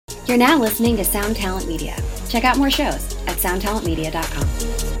You're now listening to Sound Talent Media. Check out more shows at soundtalentmedia.com.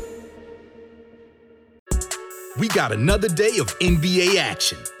 We got another day of NBA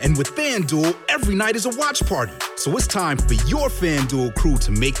action. And with FanDuel, every night is a watch party. So it's time for your FanDuel crew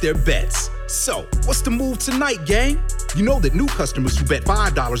to make their bets. So, what's the move tonight, gang? You know that new customers who bet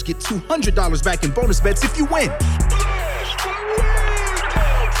 $5 get $200 back in bonus bets if you win.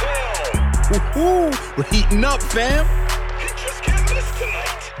 Woohoo! We're heating up, fam.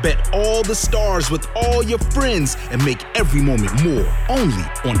 Bet all the stars with all your friends and make every moment more only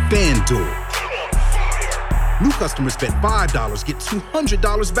on FanDuel. New customers bet $5, get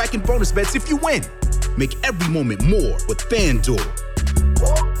 $200 back in bonus bets if you win. Make every moment more with FanDuel.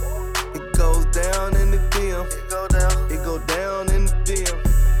 It goes down in the DM. It go down in the DM.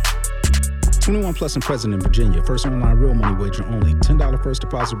 21 plus and present in Virginia. First online real money wager only. $10 first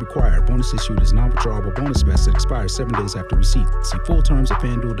deposit required. Bonus issued is non-withdrawable bonus bets that expires 7 days after receipt. See full terms at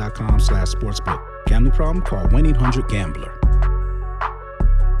FanDuel.com/sportsbook. Gambling problem? Call 1-800-GAMBLER.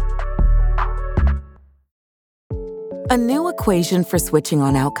 A new equation for switching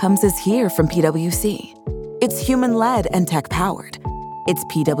on outcomes is here from PwC. It's human-led and tech-powered. It's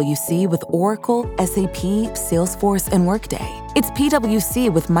PwC with Oracle, SAP, Salesforce, and Workday. It's PwC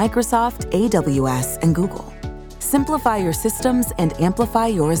with Microsoft, AWS, and Google. Simplify your systems and amplify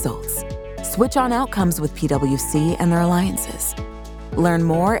your results. Switch on outcomes with PwC and their alliances. Learn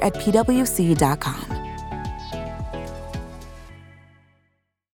more at pwc.com.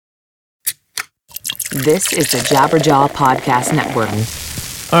 This is the Jabberjaw Podcast Network.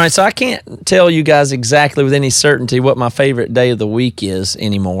 All right, so I can't tell you guys exactly with any certainty what my favorite day of the week is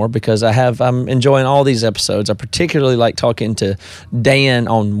anymore because I'm enjoying all these episodes. I particularly like talking to Dan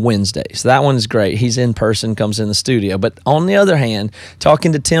on Wednesdays. That one's great. He's in person, comes in the studio. But on the other hand,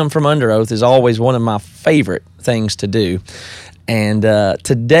 talking to Tim from Underoath is always one of my favorite things to do. And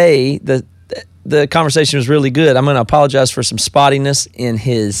today, the conversation was really good. I'm going to apologize for some spottiness in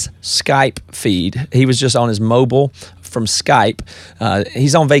his Skype feed. He was just on his mobile from Skype.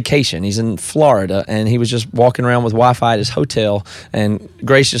 He's on vacation. He's in Florida, and he was just walking around with Wi-Fi at his hotel and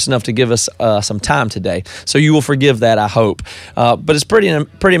gracious enough to give us some time today. So you will forgive that, I hope. But it's pretty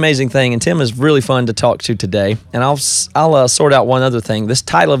amazing thing, and Tim is really fun to talk to today. And I'll sort out one other thing. This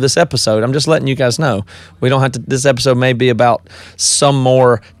title of this episode, I'm just letting you guys know. We don't have to. This episode may be about some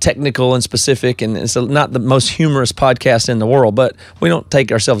more technical and specific, and it's not the most humorous podcast in the world, but we don't take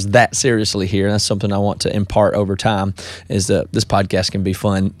ourselves that seriously here. And that's something I want to impart over time. Is that this podcast can be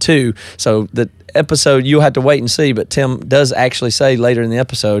fun too. So the episode you'll have to wait and see, but Tim does actually say later in the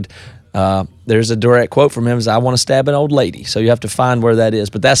episode, there's a direct quote from him is, "I want to stab an old lady." So you have to find where that is.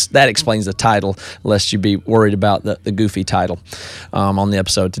 But that explains the title, lest you be worried about the goofy title on the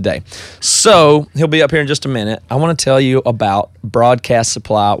episode today. So he'll be up here in just a minute. I want to tell you about Broadcast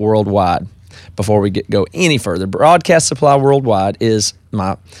Supply Worldwide before we go any further. Broadcast Supply Worldwide is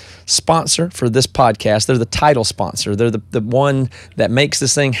my sponsor for this podcast. They're the title sponsor. They're the one that makes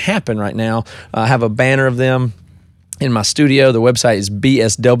this thing happen right now. I have a banner of them in my studio. The website is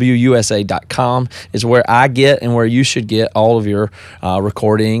bswusa.com. Is where I get and where you should get all of your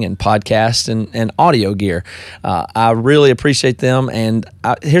recording and podcast and audio gear. I really appreciate them. And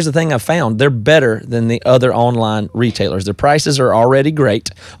here's the thing I found. They're better than the other online retailers. Their prices are already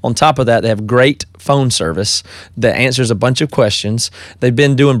great. On top of that, they have great phone service that answers a bunch of questions. They've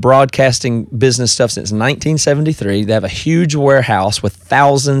been doing broadcasting business stuff since 1973. They have a huge warehouse with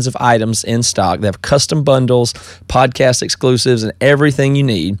thousands of items in stock. They have custom bundles, podcast exclusives, and everything you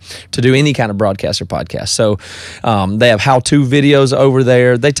need to do any kind of broadcast or podcast. So they have how-to videos over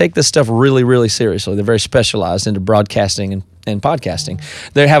there. They take this stuff really, really seriously. They're very specialized into broadcasting and podcasting.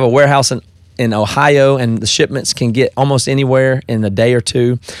 They have a warehouse in Ohio, and the shipments can get almost anywhere in a day or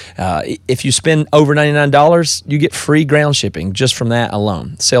two. If you spend over $99, you get free ground shipping just from that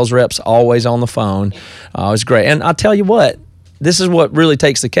alone. Sales reps always on the phone. It's great. And I'll tell you what, this is what really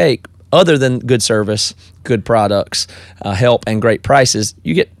takes the cake. Other than good service, good products, help, and great prices,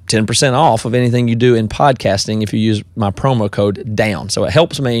 you get 10% off of anything you do in podcasting if you use my promo code DOWN. So it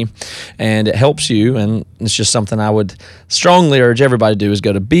helps me and it helps you, and it's just something I would strongly urge everybody to do is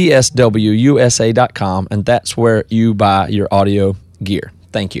go to bswusa.com, and that's where you buy your audio gear.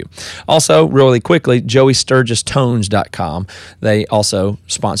 Thank you. Also, really quickly, joeysturgistones.com. They also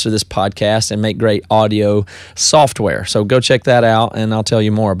sponsor this podcast and make great audio software. So go check that out, and I'll tell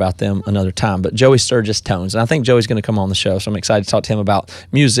you more about them another time. But Joey Sturgis Tones, and I think Joey's going to come on the show, so I'm excited to talk to him about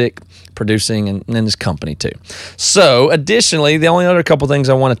music, producing, and his company too. So additionally, the only other couple things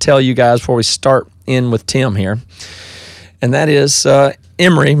I want to tell you guys before we start in with Tim here, and that is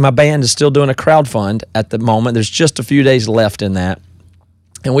Emery, my band, is still doing a crowdfund at the moment. There's just a few days left in that.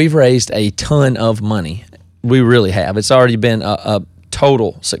 and we've raised a ton of money. We really have. It's already been a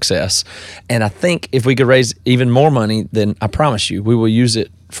total success. And I think if we could raise even more money, then I promise you, we will use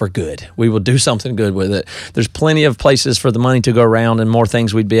it for good. We will do something good with it. There's plenty of places for the money to go around and more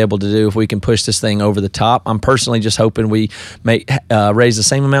things we'd be able to do if we can push this thing over the top. I'm personally just hoping we may raise the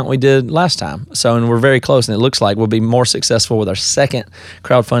same amount we did last time. So, and we're very close, and it looks like we'll be more successful with our second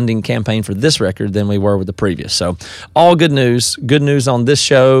crowdfunding campaign for this record than we were with the previous. So all good news. Good news on this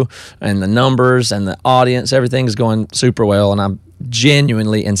show, and the numbers and the audience. Everything's going super well, and I'm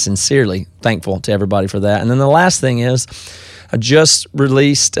genuinely and sincerely thankful to everybody for that. And then the last thing is, I just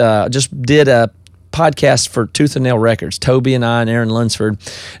did a podcast for Tooth and Nail Records. Toby and I and Aaron Lunsford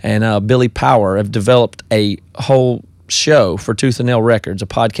and Billy Power have developed a whole show for Tooth and Nail Records, a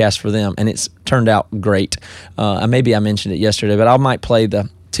podcast for them, and it's turned out great. Maybe I mentioned it yesterday, but I might play the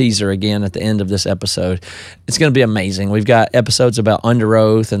teaser again at the end of this episode. It's going to be amazing. We've got episodes about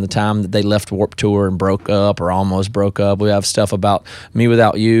Underoath and the time that they left Warped Tour and broke up or almost broke up. We have stuff about Me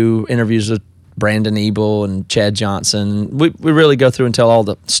Without You, interviews with Brandon Ebel and Chad Johnson. We really go through and tell all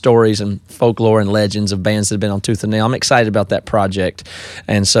the stories and folklore and legends of bands that have been on Tooth and Nail. I'm excited about that project,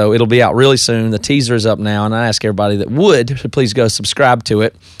 and so it'll be out really soon. The teaser is up now, and I ask everybody that would to please go subscribe to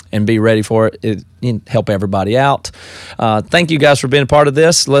it and be ready for it. It help everybody out. Thank you guys for being a part of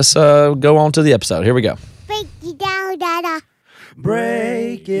this. Let's go on to the episode. Here we go. Break it down, Dada.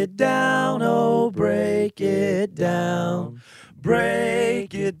 Break it down, oh, break it down.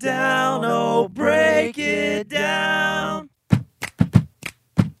 Break it down, oh, break it down.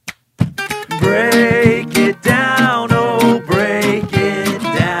 Break it down, oh, break it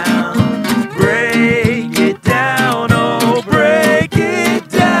down. Break it down, oh, break it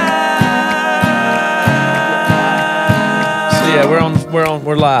down. So yeah,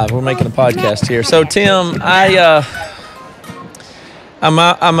 we're live. We're making a podcast here. So Tim, I'm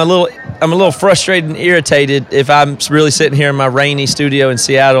a little frustrated and irritated if I'm really sitting here in my rainy studio in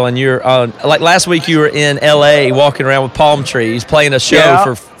Seattle and you're like last week you were in L.A. walking around with palm trees playing a show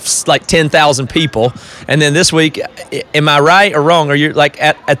for like 10,000 people, and then this week, am I right or wrong? Are you like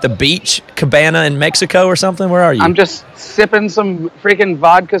at the beach cabana in Mexico or something? Where are you? I'm just sipping some freaking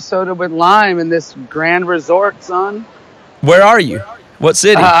vodka soda with lime in this grand resort, son. Where are you? What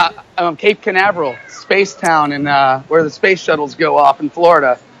city? Cape Canaveral, Space Town, and where the space shuttles go off in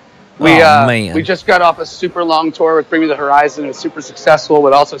Florida. Man. We just got off a super long tour with Bring Me the Horizon. It was super successful,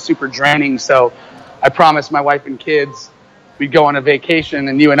 but also super draining. So I promised my wife and kids we'd go on a vacation,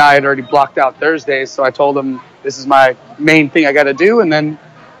 and you and I had already blocked out Thursdays. So I told them this is my main thing I got to do, and then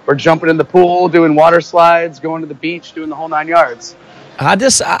we're jumping in the pool, doing water slides, going to the beach, doing the whole 9 yards.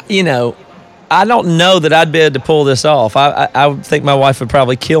 I don't know that I'd be able to pull this off. I would think my wife would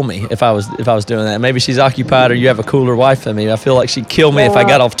probably kill me if I was doing that. Maybe she's occupied, or you have a cooler wife than me. I feel like she'd kill me if I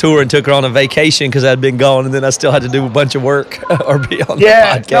got off tour and took her on a vacation because I'd been gone, and then I still had to do a bunch of work or be on the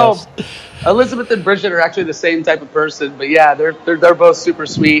podcast. No, Elizabeth and Bridget are actually the same type of person, but yeah, they're both super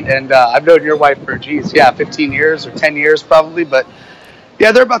sweet, and I've known your wife for 15 years or 10 years probably, but.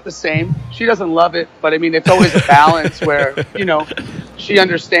 Yeah, they're about the same. She doesn't love it, but I mean, it's always a balance where, she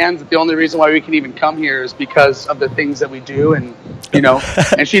understands that the only reason why we can even come here is because of the things that we do. And,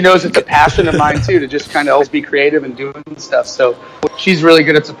 and she knows it's a passion of mine too, to just kind of always be creative and doing stuff. So she's really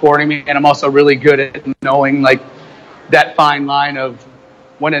good at supporting me. And I'm also really good at knowing like that fine line of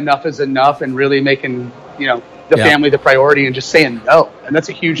when enough is enough and really making, the family the priority and just saying no. And that's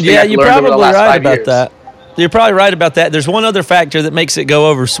a huge thing. Yeah, I've you're learned over the probably last right 5 about years. that. You're probably right about that. There's one other factor that makes it go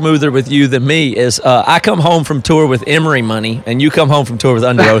over smoother with you than me is I come home from tour with Emory money, and you come home from tour with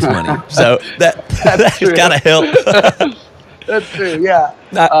Underoath money. So that's got to help. That's true, yeah.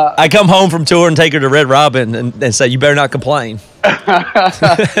 I come home from tour and take her to Red Robin and say, you better not complain. This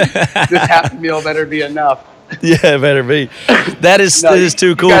half meal better be enough. Yeah, it better be. That is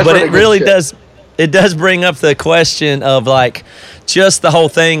too cool, but it really does. It does bring up the question of like just the whole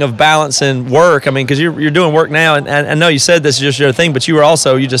thing of balancing work. I mean, because you're doing work now, and I know you said this is just your thing, but you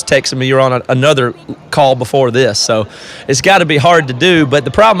just texted me. You were on another call before this, so it's got to be hard to do. But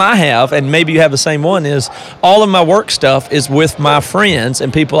the problem I have, and maybe you have the same one, is all of my work stuff is with my friends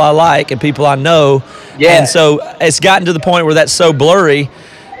and people I like and people I know. Yeah. And so it's gotten to the point where that's so blurry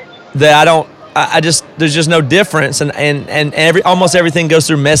that there's just no difference, and almost everything goes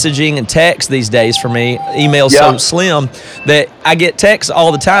through messaging and text these days for me. Email's so slim that I get texts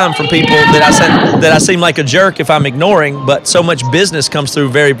all the time from people that I seem like a jerk if I'm ignoring, but so much business comes through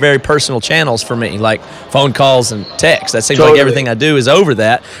very, very personal channels for me, like phone calls and texts. That seems like everything I do is over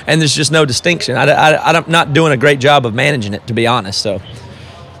that, and there's just no distinction. I'm not doing a great job of managing it, to be honest. So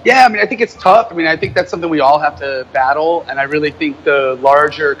Yeah, I mean, I think it's tough. I mean, I think that's something we all have to battle. And I really think the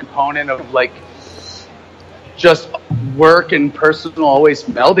larger component of like just work and personal always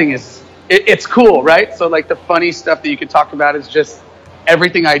melding is it's cool, right? So like the funny stuff that you could talk about is just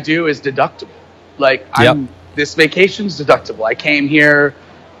everything I do is deductible. Like this vacation's deductible. I came here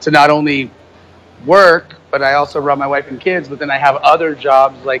to not only work, but I also run my wife and kids, but then I have other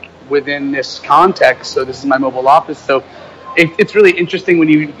jobs like within this context. So this is my mobile office. So it's really interesting when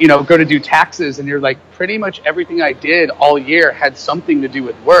you go to do taxes and you're like, pretty much everything I did all year had something to do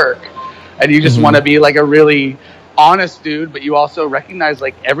with work. And you just want to be like a really honest dude, but you also recognize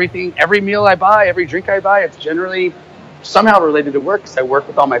like every meal I buy, every drink I buy, it's generally somehow related to work because I work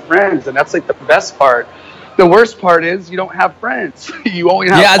with all my friends. And that's like the best part. The worst part is you don't have friends. You only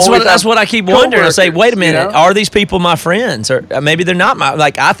have that's what I keep wondering. I say, wait a minute, are these people my friends, or maybe they're not my?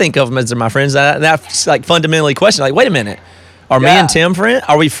 Like I think of them as they're my friends. That's like fundamentally question. Like, wait a minute, are me and Tim friends?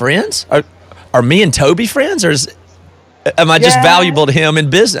 Are we friends? Are me and Toby friends, or am I just valuable to him in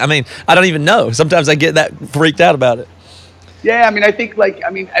business? I mean, I don't even know. Sometimes I get that freaked out about it. Yeah, I mean, I think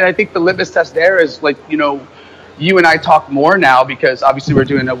and I think the litmus test there is like you and I talk more now because obviously we're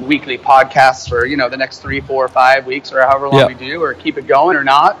doing a weekly podcast for, the next 3, 4, 5 weeks or however long we do, or keep it going or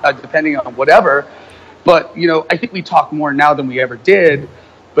not, depending on whatever. But, I think we talk more now than we ever did.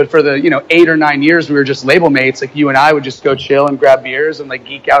 But for the, 8 or 9 years, we were just label mates. Like you and I would just go chill and grab beers and like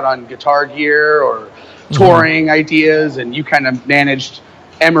geek out on guitar gear or touring ideas. And you kind of managed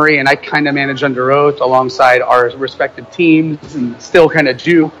Emery and I kind of managed Underoath alongside our respective teams and still kind of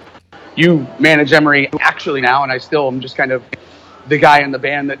do. You manage Emery actually now, and I still am just kind of the guy in the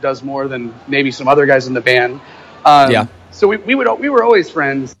band that does more than maybe some other guys in the band. So we were always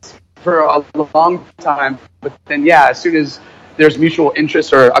friends for a long time, but then as soon as there's mutual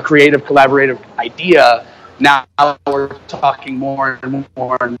interest or a creative collaborative idea, now we're talking more and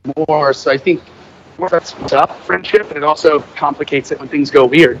more and more. So I think that's tough friendship, and it also complicates it when things go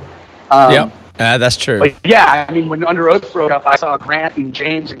weird. That's true. But I mean, when Underoath broke up, I saw Grant and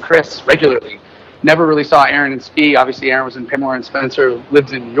James and Chris regularly. Never really saw Aaron and Spee. Obviously, Aaron was in Paramore and Spencer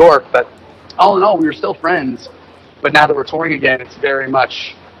lived in New York. But all in all, we were still friends. But now that we're touring again, it's very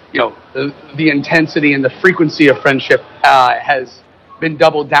much, the intensity and the frequency of friendship has been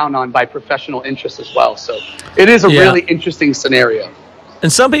doubled down on by professional interests as well. So it is a really interesting scenario.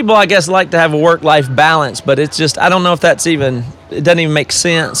 And some people, I guess, like to have a work-life balance, but it's just, I don't know if it doesn't even make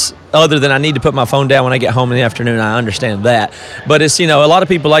sense other than I need to put my phone down when I get home in the afternoon. I understand that. But it's, a lot of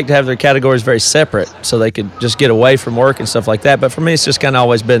people like to have their categories very separate so they could just get away from work and stuff like that. But for me, it's just kind of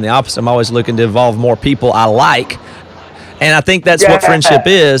always been the opposite. I'm always looking to involve more people I like. And I think that's what friendship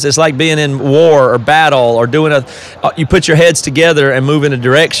is. It's like being in war or battle or doing you put your heads together and move in a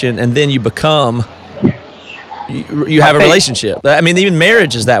direction, and then you become... You have a relationship. I mean, even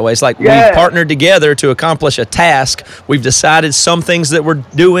marriage is that way. It's like we've partnered together to accomplish a task. We've decided some things that we're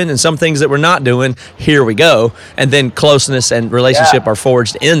doing and some things that we're not doing. Here we go. And then closeness and relationship are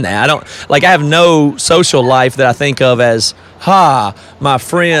forged in that. I have no social life that I think of as, my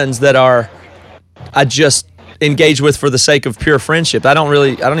friends that I just engage with for the sake of pure friendship. I don't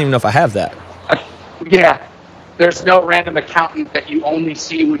even know if I have that. There's no random accountant that you only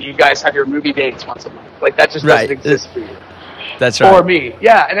see when you guys have your movie dates once a month. Like that just doesn't exist for you. That's right. For me,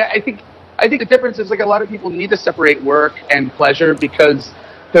 and I think the difference is like a lot of people need to separate work and pleasure because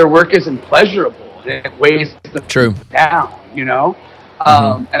their work isn't pleasurable. It weighs them down,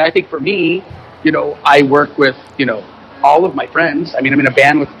 And I think for me, I work with all of my friends. I mean, I'm in a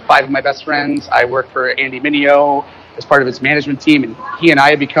band with 5 of my best friends. I work for Andy Mineo as part of his management team, and he and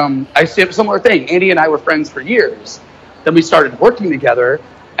I have become a similar thing. Andy and I were friends for years. Then we started working together,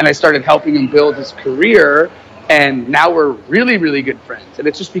 and I started helping him build his career, and now we're really, really good friends. And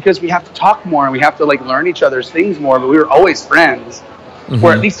it's just because we have to talk more and we have to learn each other's things more, but we were always friends,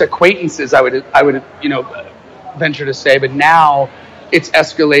 or at least acquaintances, I would venture to say. But now it's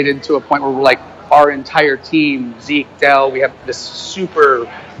escalated to a point where we're our entire team, Zeke, Dell, we have this super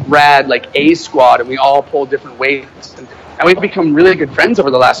rad A squad, and we all pull different weights, and we've become really good friends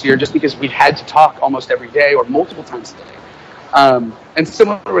over the last year just because we've had to talk almost every day or multiple times a day. And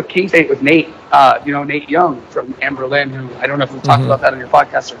similar with King State with Nate, Nate Young from Amberlin, who I don't know if we've talked about that on your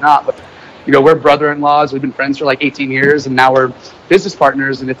podcast or not, but we're brother-in-laws. We've been friends for 18 years, and now we're business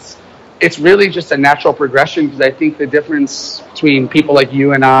partners, and it's really just a natural progression because I think the difference between people like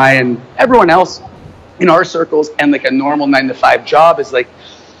you and I and everyone else in our circles and a normal 9-to-5 job is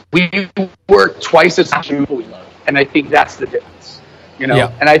we work twice as much as people we love. And I think that's the difference, And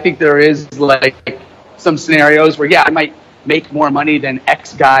I think there is some scenarios where, I might make more money than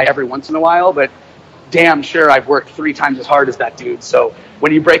X guy every once in a while, but damn sure I've worked 3 times as hard as that dude. So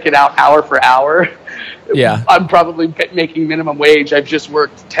when you break it out hour for hour, yeah, I'm probably making minimum wage. I've just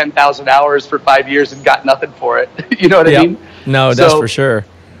worked 10,000 hours for 5 years and got nothing for it. You know what I mean? No, that's for sure.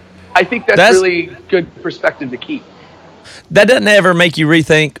 I think that's really good perspective to keep. That doesn't ever make you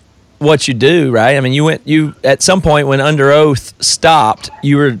rethink what you do, right? I mean, you at some point when Underoath stopped,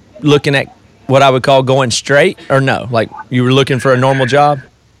 you were looking at what I would call going straight, or no? Like you were looking for a normal job?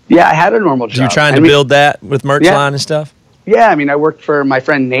 Yeah, I had a normal job. You were trying to build that with merch line and stuff? Yeah, I mean, I worked for my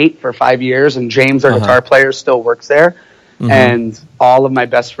friend Nate for 5 years, and James, our guitar player, still works there. Mm-hmm. And all of my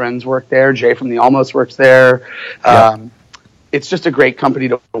best friends work there. Jay from the Almost works there. It's just a great company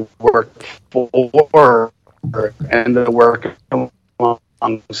to work for and to work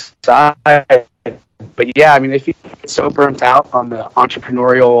alongside. But yeah, I mean, I feel so burnt out on the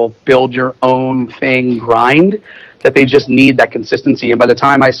entrepreneurial, build your own thing grind that they just need that consistency. And by the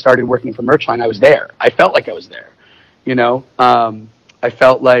time I started working for Merchline, I was there. I felt like I was there. You know, I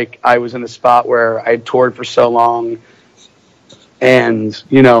felt like I was in a spot where I had toured for so long and,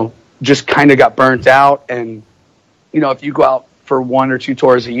 you know, just kind of got burnt out. And, you know, if you go out for 1 or 2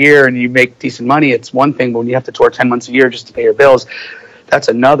 tours a year and you make decent money, it's one thing. But when you have to tour 10 months a year just to pay your bills, that's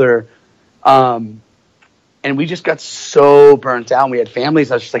another. And we just got so burnt out. We had families.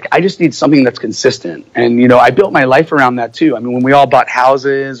 I was just like, I just need something that's consistent. And, you know, I built my life around that too. I mean, when we all bought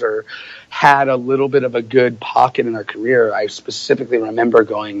houses or had a little bit of a good pocket in our career, I specifically remember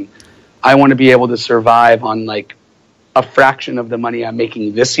going, I want to be able to survive on like a fraction of the money I'm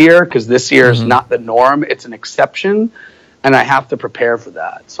making this year, because this year is not the norm. It's an exception. And I have to prepare for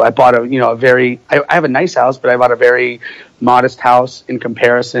that. So I bought I have a nice house, but I bought a very modest house in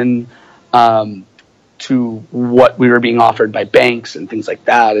comparison to what we were being offered by banks and things like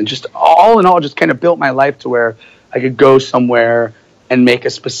that. And just all in all, just kind of built my life to where I could go somewhere and make a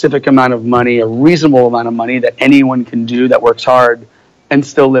specific amount of money, a reasonable amount of money that anyone can do that works hard and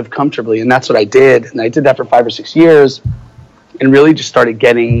still live comfortably. And that's what I did. And I did that for 5 or 6 years and really just started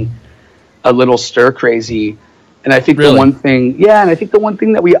getting a little stir crazy. And I think the one thing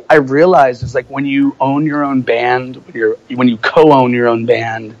that I realized is like when you own your own band, when you co-own your own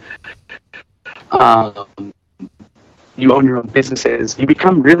band, you own your own businesses, you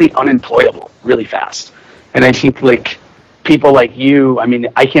become really unemployable really fast. And I think like people like you, I mean,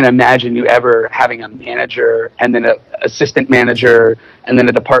 I can't imagine you ever having a manager and then an assistant manager and then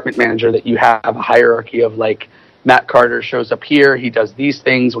a department manager that you have a hierarchy of like Matt Carter shows up here, he does these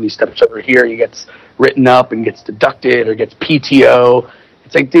things. When he steps over here, he gets written up and gets deducted or gets PTO.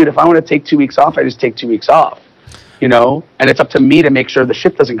 It's like, dude, if I want to take 2 weeks off, I just take 2 weeks off, you know? And it's up to me to make sure the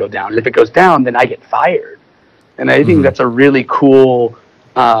ship doesn't go down. And if it goes down, then I get fired. And I think that's a really cool,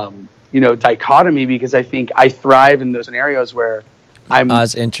 dichotomy, because I think I thrive in those scenarios where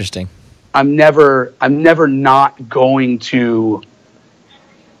that's interesting. I'm never not going to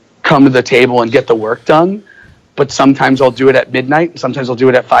come to the table and get the work done. But sometimes I'll do it at midnight, and sometimes I'll do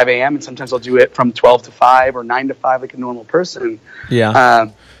it at 5 a.m., and sometimes I'll do it from 12 to 5 or 9 to 5 like a normal person. Yeah.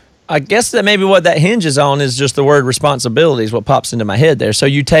 I guess that maybe what that hinges on is just the word responsibility is what pops into my head there. So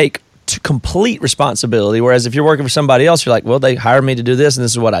you take complete responsibility, whereas if you're working for somebody else, you're like, well, they hired me to do this, and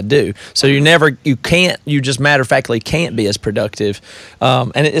this is what I do. So you just matter-of-factly can't be as productive.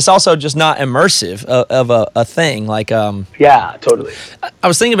 And it's also just not immersive of a thing. Like, yeah, totally. I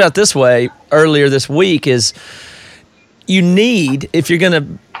was thinking about it this way earlier this week is you need, if you're going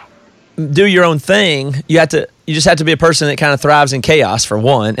to do your own thing, you just have to be a person that kind of thrives in chaos, for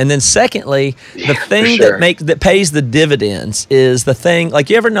one. And then secondly, the thing that pays the dividends is the thing, like,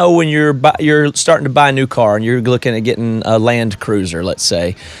 you ever know when you're starting to buy a new car and you're looking at getting a Land Cruiser, let's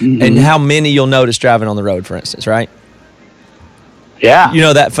say, and how many you'll notice driving on the road, for instance, right? Yeah. You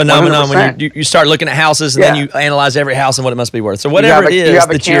know that phenomenon 100%. When you start looking at houses and then you analyze every house and what it must be worth. So whatever it is, you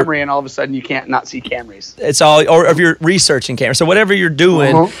have a Camry and all of a sudden you can't not see Camrys. It's all, or if you're researching Camrys. So whatever you're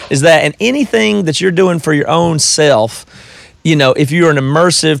doing is that, and anything that you're doing for your own self, you know, if you're an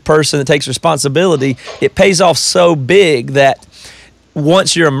immersive person that takes responsibility, it pays off so big that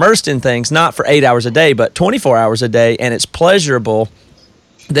once you're immersed in things, not for 8 hours a day, but 24 hours a day, and it's pleasurable,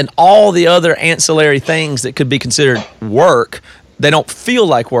 then all the other ancillary things that could be considered work, they don't feel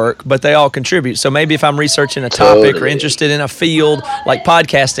like work, but they all contribute. So maybe if I'm researching a topic or interested in a field like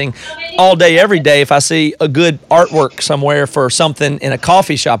podcasting, all day, every day, if I see a good artwork somewhere for something in a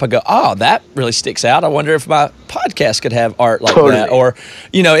coffee shop, I go, oh, that really sticks out. I wonder if my podcast could have art like that. Or,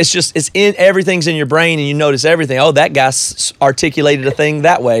 you know, everything's in your brain and you notice everything. Oh, that guy articulated a thing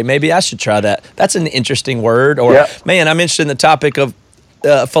that way. Maybe I should try that. That's an interesting word. Or, man, I'm interested in the topic of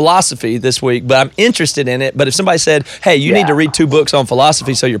philosophy this week, but I'm interested in it. But if somebody said, "Hey, you need to read 2 books on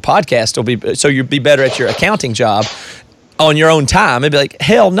philosophy so your podcast will be, so you'll be better at your accounting job on your own time," it'd be like,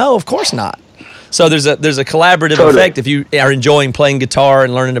 "Hell no, of course not." So there's a collaborative effect if you are enjoying playing guitar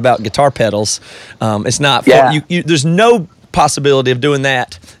and learning about guitar pedals. It's not there's no possibility of doing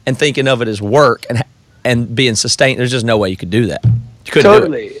that and thinking of it as work and being sustained. There's just no way you could do that. You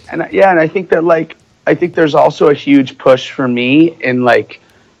couldn't do it. And I think that I think there's also a huge push for me in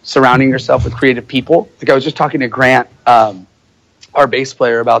surrounding yourself with creative people. I was just talking to Grant, our bass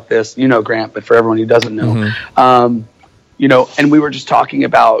player, about this. You know Grant, but for everyone who doesn't know, and we were just talking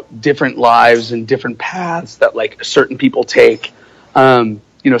about different lives and different paths that certain people take.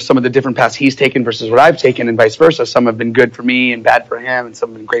 Some of the different paths he's taken versus what I've taken, and vice versa. Some have been good for me and bad for him, and some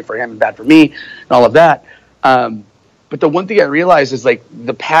have been great for him and bad for me, and all of that. But the one thing I realized is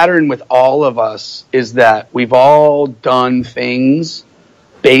the pattern with all of us is that we've all done things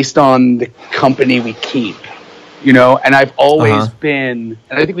based on the company we keep, and I've always been,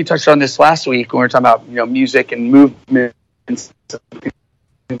 and I think we touched on this last week when we were talking about, music and movement and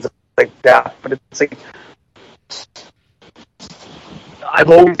things like that. But it's I've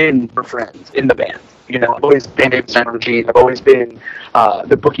always been for friends in the band. I've always been I've always been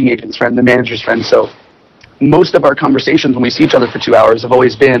the booking agent's friend, the manager's friend. So most of our conversations when we see each other for 2 hours have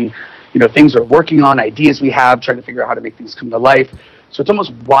always been, things we're working on, ideas we have, trying to figure out how to make things come to life. So it's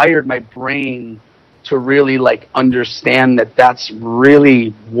almost wired my brain to really understand that that's really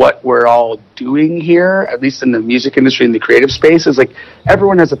what we're all doing here, at least in the music industry, in the creative space. Is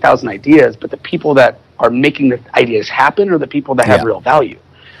everyone has 1,000 ideas, but the people that are making the ideas happen are the people that have real value.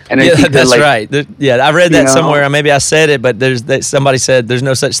 And I think that's right. I read that somewhere. Maybe I said it, but somebody said there's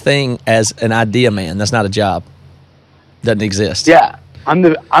no such thing as an idea man. That's not a job. Doesn't exist. Yeah, I'm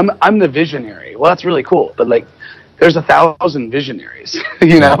the visionary. Well, that's really cool. But there's 1,000 visionaries,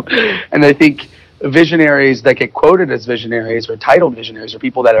 And I think visionaries that get quoted as visionaries or titled visionaries are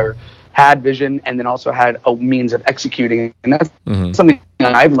people that had vision and then also had a means of executing. And that's something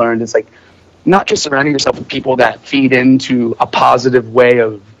that I've learned. It's not just surrounding yourself with people that feed into a positive way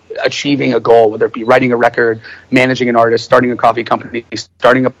of achieving a goal, whether it be writing a record, managing an artist, starting a coffee company,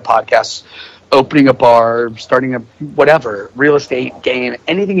 starting a podcast, opening a bar, starting a whatever, real estate game,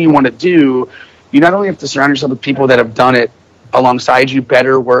 anything you want to do. You not only have to surround yourself with people that have done it alongside you,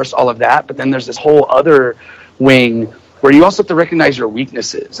 better, worse, all of that, but then there's this whole other wing where you also have to recognize your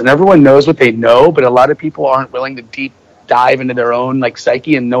weaknesses. And everyone knows what they know, but a lot of people aren't willing to deep dive into their own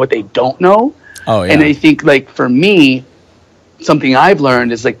psyche and know what they don't know. Oh yeah. And I think for me, something I've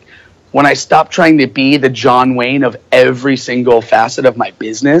learned is when I stop trying to be the John Wayne of every single facet of my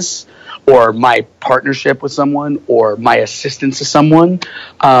business or my partnership with someone or my assistance to someone,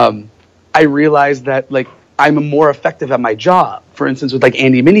 I realized that I'm more effective at my job. For instance, with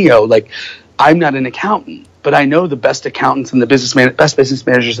Andy Mineo, I'm not an accountant, but I know the best accountants and the best business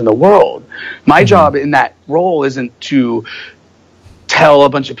managers in the world. My job in that role isn't to tell a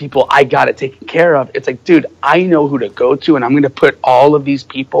bunch of people I got it taken care of. It's dude, I know who to go to, and I'm going to put all of these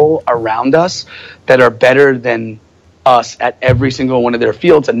people around us that are better than us at every single one of their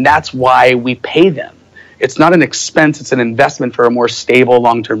fields, and that's why we pay them. It's not an expense, it's an investment for a more stable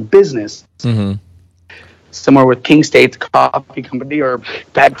long-term business. Similar with King State Coffee Company or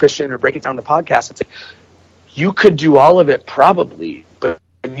Bad Christian or Break It Down the podcast. It's you could do all of it probably, but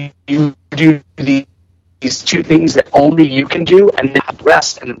you do these 2 things that only you can do, and then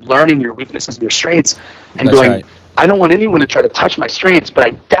rest and learning your weaknesses and your strengths and That's right. I don't want anyone to try to touch my strengths, but I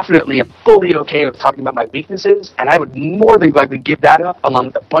definitely am fully okay with talking about my weaknesses, and I would more than gladly give that up along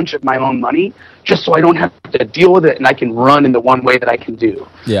with a bunch of my own money just so I don't have to deal with it and I can run in the one way that I can do.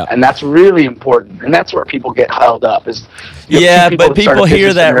 Yeah. And that's really important, and that's where people get held up. But people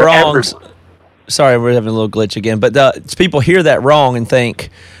hear that wrong. Sorry, we're having a little glitch again, but people hear that wrong and think,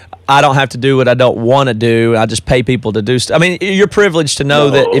 I don't have to do what I don't want to do. I just pay people to do stuff. I mean, you're privileged to know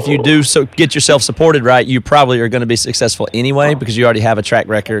that if you do so get yourself supported right, you probably are going to be successful anyway because you already have a track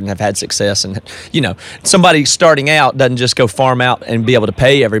record and have had success. And, somebody starting out doesn't just go farm out and be able to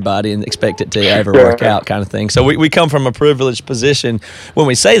pay everybody and expect it to ever work out kind of thing. So we come from a privileged position when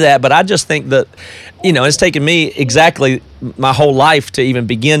we say that, but I just think that, it's taken me exactly my whole life to even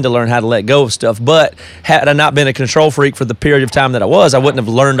begin to learn how to let go of stuff. But had I not been a control freak for the period of time that I was, I wouldn't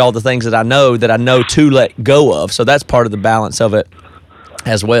have learned all the things that I know to let go of. So that's part of the balance of it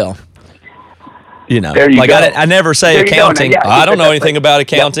as well. I never say accounting. I don't know anything about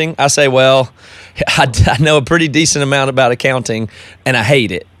accounting. I say, well, I know a pretty decent amount about accounting, and I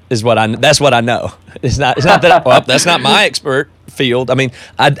hate it. That's what I know. It's not that. Well, that's not my expert field. I mean,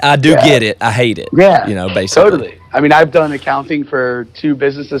 I do get it. I hate it. Yeah, basically. Totally. I mean, I've done accounting for 2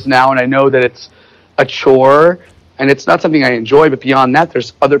 businesses now, and I know that it's a chore, and it's not something I enjoy. But beyond that,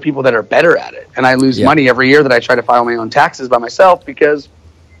 there's other people that are better at it, and I lose money every year that I try to file my own taxes by myself because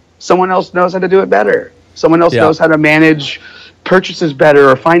someone else knows how to do it better. Someone else knows how to manage purchases better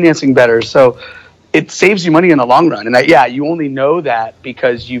or financing better. So it saves you money in the long run. And you only know that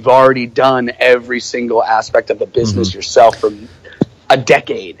because you've already done every single aspect of the business yourself for a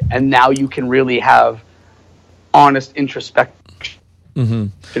decade. And now you can really have honest introspection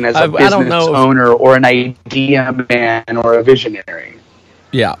as a business owner or an idea man or a visionary.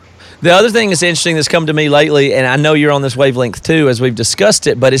 Yeah. The other thing that's interesting that's come to me lately, and I know you're on this wavelength too, as we've discussed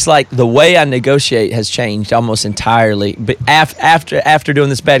it, but it's like the way I negotiate has changed almost entirely. But after doing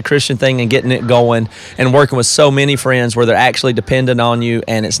this Bad Christian thing and getting it going and working with so many friends where they're actually dependent on you,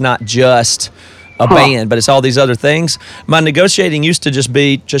 and it's not just a band, but it's all these other things. My negotiating used to just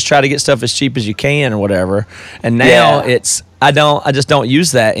be try to get stuff as cheap as you can or whatever, and now I just don't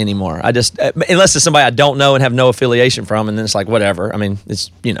use that anymore. Unless it's somebody I don't know and have no affiliation from, and then it's like whatever. I mean, it's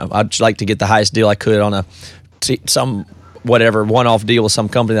I'd like to get the highest deal I could on some whatever one-off deal with some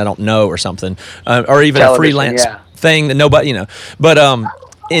company that I don't know or something, or even a freelance thing that nobody But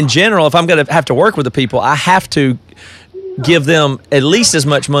in general, if I'm going to have to work with the people, I have to give them at least as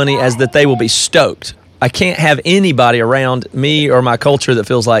much money as that they will be stoked. I can't have anybody around me or my culture that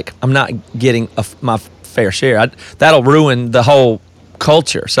feels like I'm not getting my fair share. That'll ruin the whole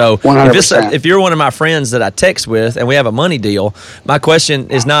culture. So if you're one of my friends that I text with and we have a money deal, my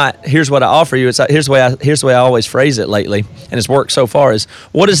question is not, here's what I offer you. It's like, here's the way I always phrase it lately, and it's worked so far, is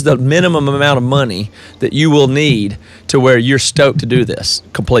what is the minimum amount of money that you will need to where you're stoked to do this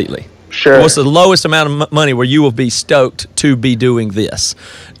completely? Sure. What's the lowest amount of money where you will be stoked to be doing this?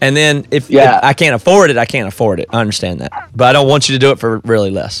 And then if I can't afford it, I can't afford it. I understand that. But I don't want you to do it for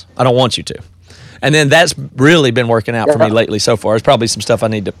really less. I don't want you to. And then that's really been working out for me lately so far. There's probably some stuff I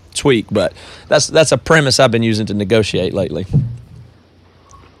need to tweak, but that's a premise I've been using to negotiate lately.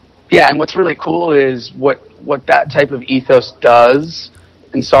 Yeah, and what's really cool is what that type of ethos does.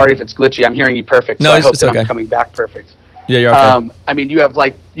 And sorry if it's glitchy. I'm hearing you perfect. So I hope that I'm coming back perfect. Yeah, you're okay. I mean, you have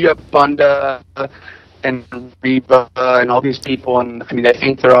Bunda and Reba and all these people, and I mean, I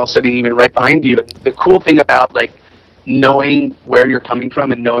think they're all sitting even right behind you. The cool thing about like knowing where you're coming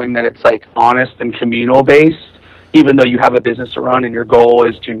from and knowing that it's like honest and communal based, even though you have a business to run and your goal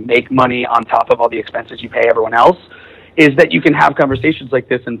is to make money on top of all the expenses you pay everyone else, is that you can have conversations like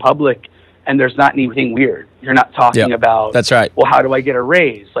this in public and there's not anything weird. You're not talking about, that's right. Well, how do I get a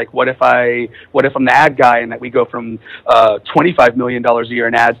raise? Like, what if I'm the ad guy and that we go from $25 million a year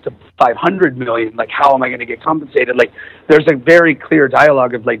in ads to $500 million? Like, how am I going to get compensated? Like, there's a very clear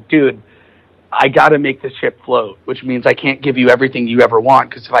dialogue of like, dude, I got to make this ship float, which means I can't give you everything you ever want,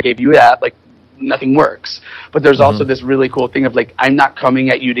 because if I gave you that, like, nothing works. But there's also this really cool thing of like, I'm not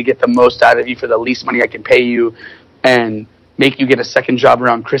coming at you to get the most out of you for the least money I can pay you and make you get a second job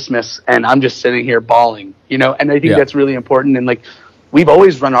around Christmas, and I'm just sitting here bawling, and I think that's really important. And like, we've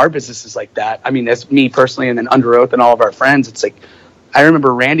always run our businesses like that. I mean, as me personally, and then Underoath and all of our friends, it's like, I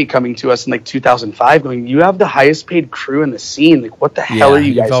remember Randy coming to us in like 2005 going, you have the highest paid crew in the scene. Like, what the hell are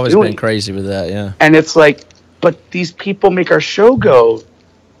you guys doing? You've always been crazy with that, yeah. And it's like, but these people make our show go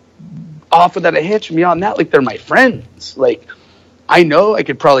off without a hitch. And beyond that, like, they're my friends. Like, I know I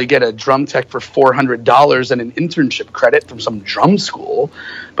could probably get a drum tech for $400 and an internship credit from some drum school.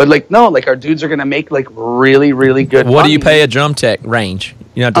 But like, no, like our dudes are going to make like really, really good money. What do you pay a drum tech range?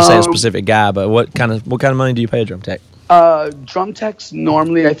 You don't have to say a specific guy, but what kind of money do you pay a drum tech? Drum techs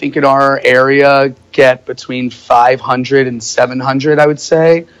normally, I think in our area, get between 500 and 700, I would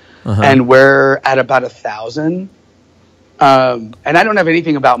say. And we're at about 1,000. And I don't have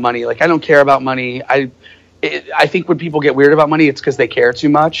anything about money. Like, I don't care about money. I think when people get weird about money, it's because they care too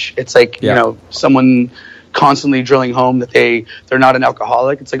much. It's like, someone constantly drilling home that they're not an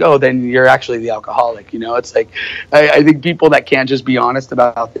alcoholic. It's like, oh, then you're actually the alcoholic. It's like, I think people that can't just be honest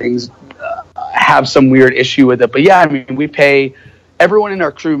about things have some weird issue with it. But yeah, I mean, we pay, everyone in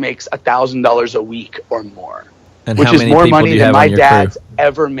our crew makes $1,000 a week or more, which is more money than my dad's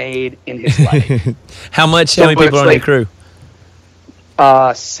ever made in his life. How many people are on your crew?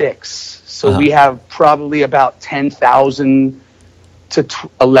 6. So we have probably about $10,000 to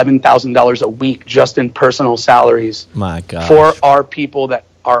 $11,000 a week just in personal salaries. My God. For our people that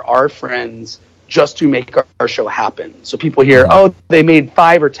are our friends, just to make our show happen. So people hear, oh, they made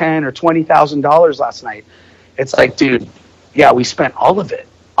 $5,000 or $10,000 or $20,000 last night. It's like, dude, yeah, we spent all of it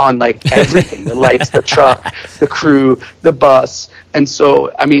on like everything, the lights, the truck, the crew, the bus. And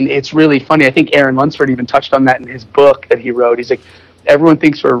so, I mean, it's really funny. I think Aaron Lunsford even touched on that in his book that he wrote. He's like, everyone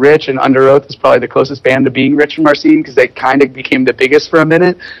thinks we're rich, and Underoath is probably the closest band to being rich in Marcin because they kind of became the biggest for a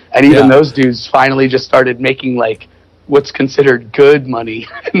minute. And even those dudes finally just started making like what's considered good money.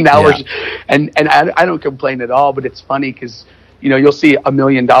 Now I don't complain at all, but it's funny because, you know, you'll see $1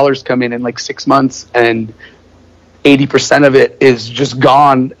 million come in like 6 months and 80% of it is just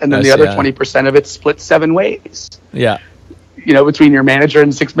gone. And then the other 20% of it's split 7 ways. Yeah. You know, between your manager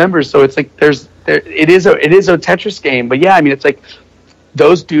and 6 members. So it's like it is a Tetris game, but yeah, I mean, it's like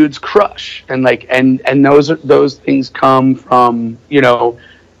those dudes crush, and like, and those things come from, you know,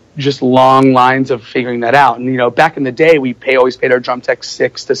 just long lines of figuring that out. And, you know, back in the day, we always paid our drum tech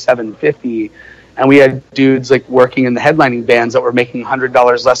 $600 to $750, and we had dudes like working in the headlining bands that were making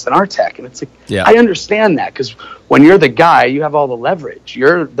 $100 less than our tech. And it's like, I understand that, because when you're the guy, you have all the leverage.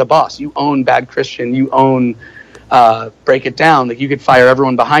 You're the boss. You own Bad Christian. You own Break It Down. Like, you could fire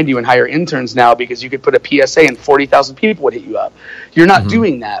everyone behind you and hire interns now because you could put a PSA and 40,000 people would hit you up. You're not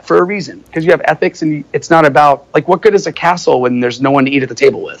doing that for a reason, because you have ethics, and it's not about, like, what good is a castle when there's no one to eat at the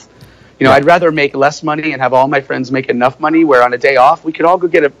table with? You know, I'd rather make less money and have all my friends make enough money where on a day off we could all go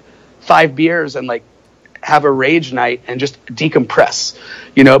get 5 beers and like have a rage night and just decompress,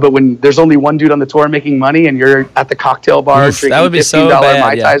 you know. But when there's only one dude on the tour making money and you're at the cocktail bar drinking that would be $15 so bad,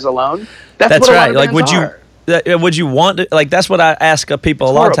 Mai Tais alone, that's what right. A lot of like, would you want to, like, that's what I ask people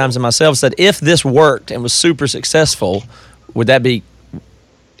a lot of times of myself, is that if this worked and was super successful, could that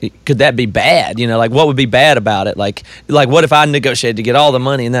be bad? You know, like, what would be bad about it? Like what if I negotiated to get all the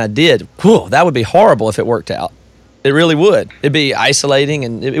money and then I did? Whew, that would be horrible if it worked out. It really would. It'd be isolating,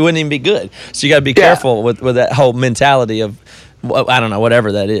 and it wouldn't even be good. So you got to be careful with that whole mentality of, I don't know,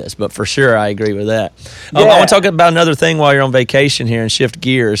 whatever that is. But for sure, I agree with that. I want to talk about another thing while you're on vacation here and shift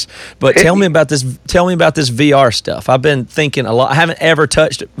gears. But tell me about this VR stuff. I've been thinking a lot. I haven't ever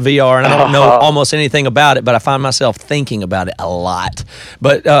touched VR, and I don't know almost anything about it, but I find myself thinking about it a lot.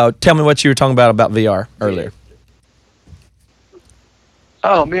 But tell me what you were talking about VR earlier.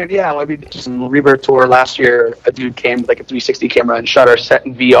 Oh man, yeah. I mean, just in the Rebirth tour last year, a dude came with like a 360 camera and shot our set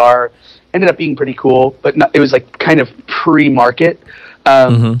in VR. Ended up being pretty cool, but it was like kind of pre-market.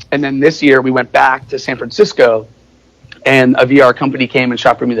 And then this year we went back to San Francisco, and a VR company came and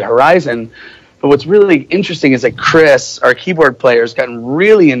shot Bring Me the Horizon. But what's really interesting is that Chris, our keyboard player, has gotten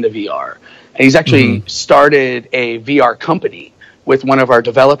really into VR, and he's actually started a VR company with one of our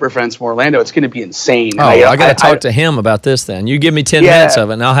developer friends from Orlando. It's going to be insane. Oh, I got to talk to him about this then. You give me 10 minutes of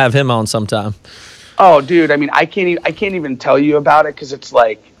it, and I'll have him on sometime. Oh, dude, I mean, I can't even tell you about it, because it's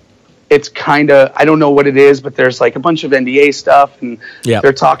like, it's kind of, I don't know what it is, but there's like a bunch of NDA stuff, and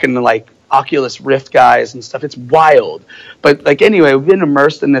they're talking to like Oculus Rift guys and stuff. It's wild. But like, anyway, we've been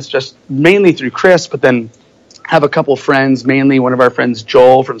immersed in this just mainly through Chris, but then have a couple friends, mainly one of our friends,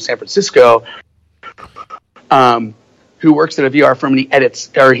 Joel from San Francisco, who works at a VR firm,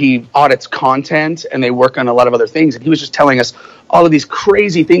 and he audits content, and they work on a lot of other things. And he was just telling us all of these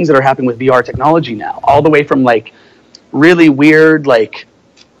crazy things that are happening with VR technology now, all the way from like really weird, like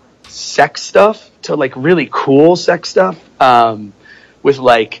sex stuff to like really cool sex stuff, with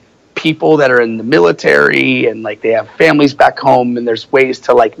like people that are in the military and like they have families back home, and there's ways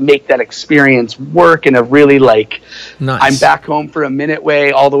to like make that experience work in a really like I'm back home for a minute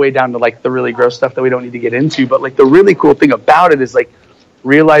way, all the way down to like the really gross stuff that we don't need to get into. But like the really cool thing about it is like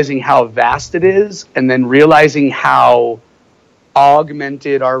realizing how vast it is, and then realizing how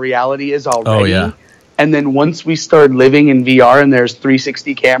augmented our reality is already. And then once we start living in VR and there's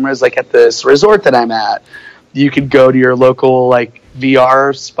 360 cameras, like at this resort that I'm at, you could go to your local like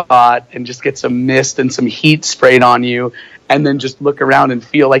VR spot and just get some mist and some heat sprayed on you, and then just look around and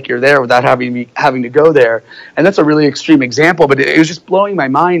feel like you're there without having to go there. And that's a really extreme example, but it was just blowing my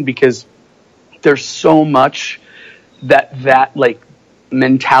mind, because there's so much that like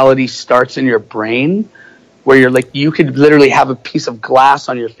mentality starts in your brain, where you're like, you could literally have a piece of glass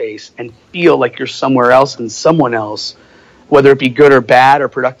on your face and feel like you're somewhere else and someone else, whether it be good or bad or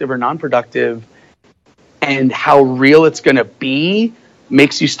productive or non-productive. And how real it's going to be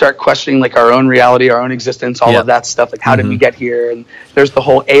makes you start questioning like our own reality, our own existence, all of that stuff. Like, how did we get here? And there's the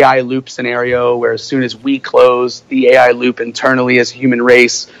whole AI loop scenario, where as soon as we close the AI loop internally as a human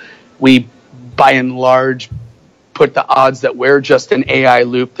race, we by and large put the odds that we're just an AI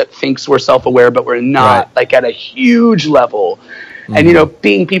loop that thinks we're self-aware, but we're not, like at a huge level. And, you know,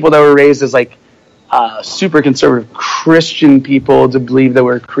 being people that were raised as like super conservative Christian people, to believe that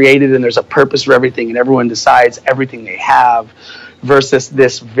we're created and there's a purpose for everything and everyone decides everything they have, versus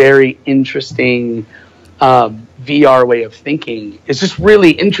this very interesting VR way of thinking is just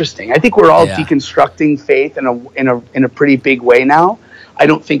really interesting. I think we're all deconstructing faith in a pretty big way now. I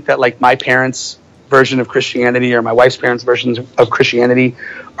don't think that like my parents' version of Christianity or my wife's parents' versions of Christianity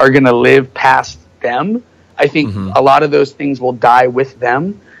are going to live past them. I think a lot of those things will die with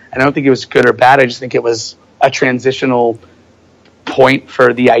them. And I don't think it was good or bad. I just think it was a transitional point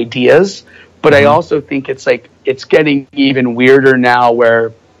for the ideas. But I also think it's like it's getting even weirder now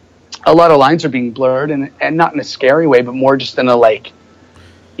where a lot of lines are being blurred and not in a scary way, but more just in a like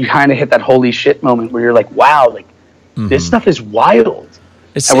you kind of hit that holy shit moment where you're like, wow, like this stuff is wild.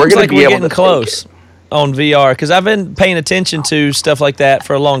 It seems like we're getting close on VR because I've been paying attention to stuff like that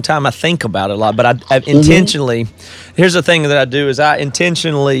for a long time. I think about it a lot, but I intentionally, here's the thing that I do is I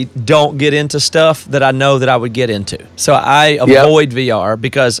intentionally don't get into stuff that I know that I would get into. So I avoid VR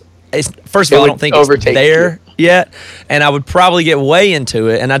because first of all, I don't think it's there yet, and I would probably get way into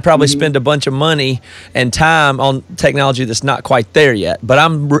it, and I'd probably spend a bunch of money and time on technology that's not quite there yet. But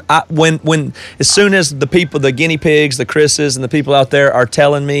when as soon as the people, the guinea pigs, the Chris's, and the people out there are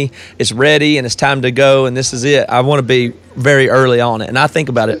telling me it's ready and it's time to go and this is it, I want to be very early on it, and I think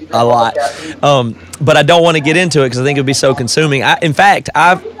about it a lot. But I don't want to get into it because I think it would be so consuming. In fact,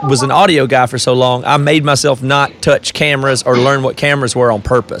 I was an audio guy for so long, I made myself not touch cameras or learn what cameras were on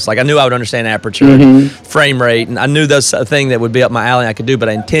purpose. Like I knew I would understand aperture, frame rate, and I knew that's a thing that would be up my alley I could do, but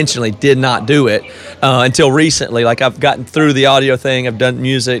I intentionally did not do it until recently. Like I've gotten through the audio thing, I've done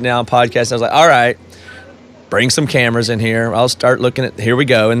music now, podcasts. I was like, all right, bring some cameras in here. I'll start looking at, here we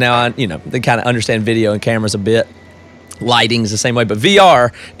go. And now they kind of understand video and cameras a bit. Lighting's the same way, but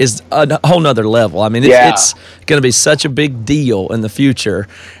VR is a whole nother level. I mean, it's going to be such a big deal in the future,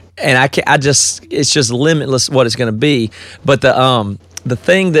 and it's just limitless what it's going to be. But the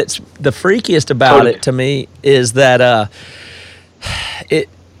thing that's the freakiest about it to me is that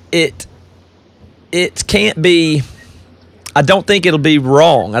it can't be. I don't think it'll be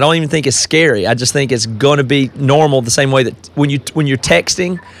wrong. I don't even think it's scary. I just think it's going to be normal the same way that when you're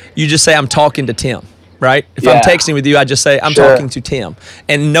texting, you just say, I'm talking to Tim. Right? If I'm texting with you, I just say, I'm talking to Tim.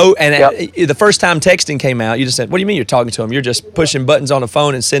 And the first time texting came out, you just said, what do you mean you're talking to him? You're just pushing buttons on a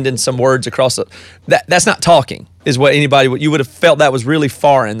phone and sending some words across that's not talking, is what you would have felt that was really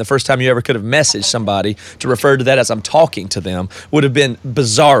foreign. The first time you ever could have messaged somebody to refer to that as I'm talking to them would have been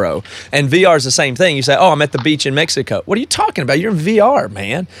bizarro. And VR is the same thing. You say, oh, I'm at the beach in Mexico. What are you talking about? You're in VR,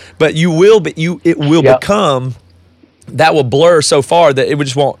 man. But it will become, that will blur so far that it would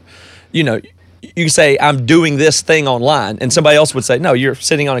just won't, you say, I'm doing this thing online, and somebody else would say, no, you're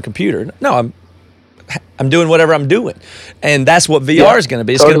sitting on a computer. No, I'm doing whatever I'm doing. And that's what VR is going to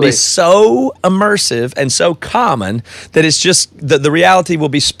be. It's going to be so immersive and so common that it's just, the reality will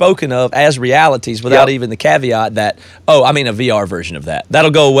be spoken of as realities without even the caveat that, oh, I mean a VR version of that. That'll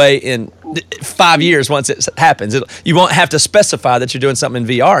go away in 5 years once it happens. You won't have to specify that you're doing something in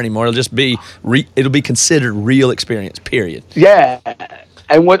VR anymore. It'll just be, it'll be considered real experience, period. Yeah.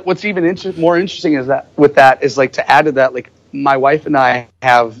 And what's even more interesting is that with that is like to add to that, like my wife and I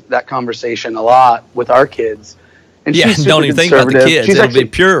have that conversation a lot with our kids. And she's don't even think about the kids. It'll be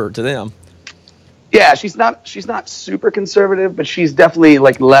pure to them. Yeah, she's not super conservative, but she's definitely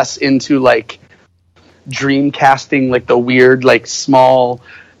like less into like dream casting, like the weird, like small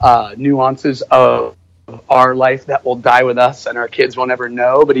nuances of our life that will die with us and our kids won't ever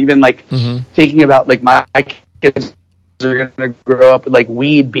know. But even like thinking about like my kids are going to grow up with like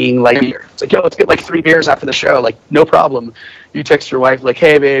weed being like beer. It's like, yo, let's get like 3 beers after the show. Like, no problem. You text your wife like,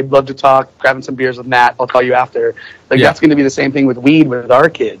 hey babe, love to talk, grabbing some beers with Matt, I'll call you after. Like that's going to be the same thing with weed with our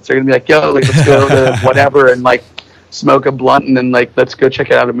kids. They're going to be like, yo, like, let's go to whatever and like smoke a blunt and then like let's go check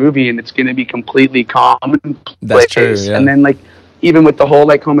out a movie, and it's going to be completely commonplace. That's true, yeah. And then like even with the whole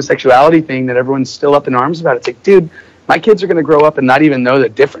like homosexuality thing that everyone's still up in arms about, it's like, dude, my kids are going to grow up and not even know the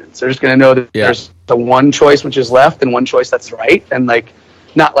difference. They're just going to know that there's the one choice which is left and one choice that's right, and like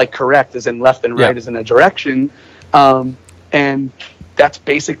not like correct as in left and right as in a direction. And that's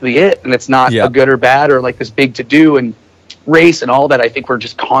basically it. And it's not a good or bad or like this big to do and race and all that. I think we're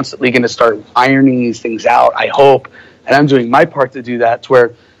just constantly going to start ironing these things out, I hope. And I'm doing my part to do that, to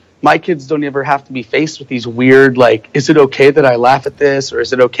where my kids don't ever have to be faced with these weird, like, is it okay that I laugh at this? Or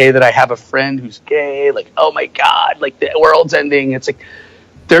is it okay that I have a friend who's gay? Like, oh my God, like the world's ending. It's like,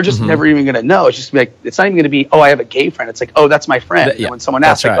 they're just never even going to know. It's just like, it's not even going to be, oh, I have a gay friend. It's like, oh, that's my friend. And when someone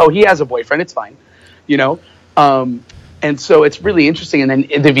asks, like, oh, he has a boyfriend, it's fine. You know? And so it's really interesting. And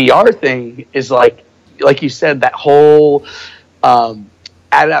then the VR thing is like you said, that whole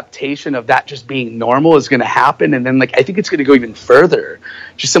adaptation of that just being normal is going to happen. And then like I think it's going to go even further,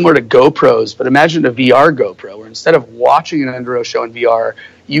 just similar to GoPros. But imagine a VR GoPro where instead of watching an Underoath show in VR,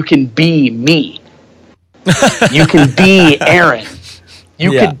 you can be me. You can be Aaron.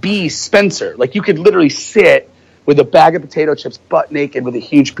 You could be Spencer. Like, you could literally sit with a bag of potato chips, butt naked, with a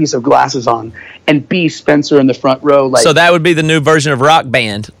huge piece of glasses on, and be Spencer in the front row. Like, so that would be the new version of Rock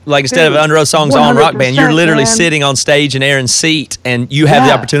Band. Like, instead of Underoath songs on Rock Band, you're literally sitting on stage in Aaron's seat, and you have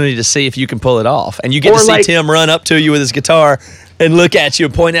the opportunity to see if you can pull it off. And you get to see Tim run up to you with his guitar and look at you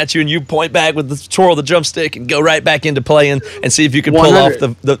and point at you, and you point back with the twirl the drumstick and go right back into playing and see if you can pull off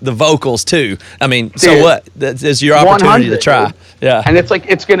the vocals too. I mean, dude, so what? That's your opportunity to try. Yeah, and it's like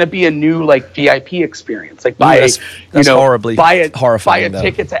it's going to be a new like VIP experience. Like that's horribly horrifying. Buy a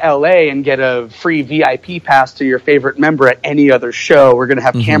ticket to LA and get a free VIP pass to your favorite member at any other show. We're going to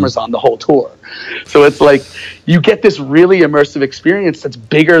have cameras on the whole tour. So it's like you get this really immersive experience that's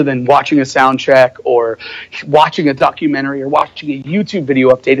bigger than watching a sound check or watching a documentary or watching a YouTube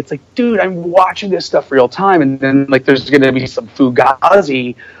video update. It's like, dude, I'm watching this stuff real time. And then like there's going to be some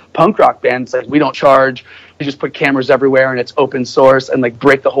Fugazi punk rock bands. Like, we don't charge. We just put cameras everywhere and it's open source and like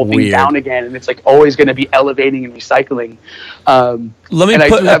break the whole thing down again. And it's like always going to be elevating and recycling. Let me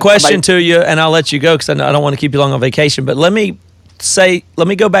put a question to you and I'll let you go because I don't want to keep you long on vacation. But let me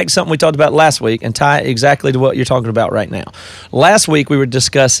go back to something we talked about last week and tie it exactly to what you're talking about right now. Last week we were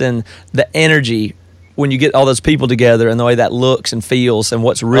discussing the energy when you get all those people together and the way that looks and feels and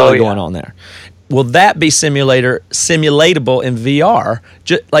what's really going on there. Will that be simulatable in VR?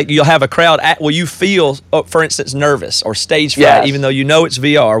 Like you'll have a crowd. Will you feel, for instance, nervous or stage fright, even though you know it's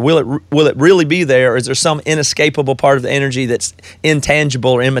VR? Will it really be there, or is there some inescapable part of the energy that's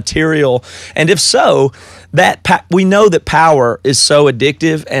intangible or immaterial? And if so, we know that power is so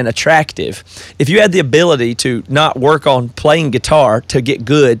addictive and attractive. If you had the ability to not work on playing guitar to get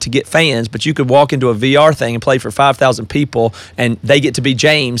good, to get fans, but you could walk into a VR thing and play for 5,000 people, and they get to be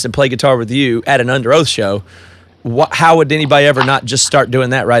James and play guitar with you at an Underoath show, how would anybody ever not just start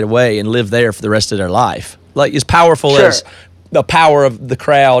doing that right away and live there for the rest of their life? Like, as powerful as the power of the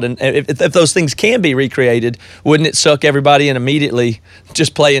crowd, and if those things can be recreated, wouldn't it suck everybody in immediately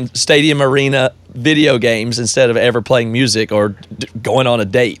just playing stadium arena video games instead of ever playing music or going on a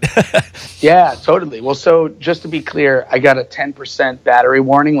date? Yeah, totally. Well, so just to be clear, I got a 10% battery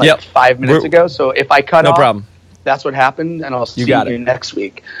warning 5 minutes ago. So if I cut off, problem. That's what happened, and I'll see you next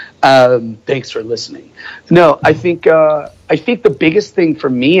week. Thanks for listening. No, I think the biggest thing for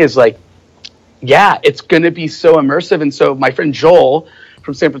me is like, it's going to be so immersive. And so my friend Joel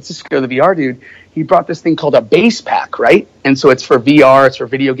from San Francisco, the VR dude, he brought this thing called a bass pack, right? And so it's for VR, it's for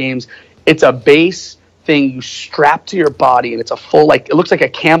video games. It's a bass thing you strap to your body, and it's a full, like, it looks like a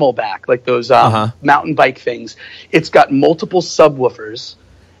Camelback, like those mountain bike things. It's got multiple subwoofers,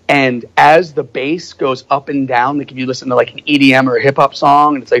 and as the bass goes up and down, like if you listen to like an EDM or a hip hop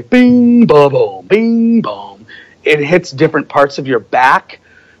song, and it's like bing, boom, bing, boom, it hits different parts of your back,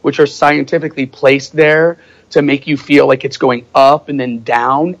 which are scientifically placed there to make you feel like it's going up and then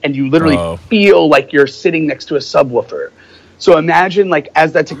down, and you literally feel like you're sitting next to a subwoofer. So imagine, like,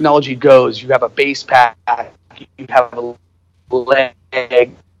 as that technology goes, you have a bass pack, you have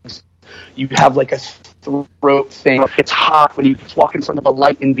legs, you have like a throat thing. It's hot when you walk in front of a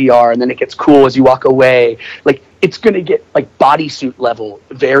light in VR, and then it gets cool as you walk away. Like, it's going to get like bodysuit level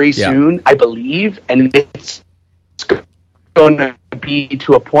very soon, I believe, and it's going to be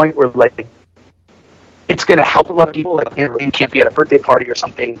to a point where like it's going to help a lot of people. Like, you can't be at a birthday party or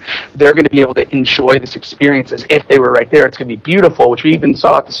something. They're going to be able to enjoy this experience as if they were right there. It's going to be beautiful, which we even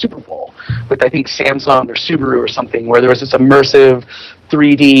saw at the Super Bowl with, I think, Samsung or Subaru or something, where there was this immersive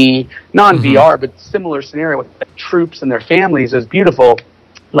 3D, non-VR, but similar scenario with the troops and their families. It was beautiful.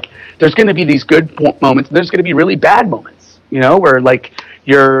 Like, there's going to be these good moments, and there's going to be really bad moments, you know, where like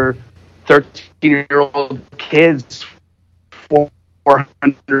your 13-year-old kid's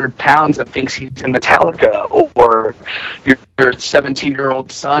 400 pounds and thinks he's in Metallica, or your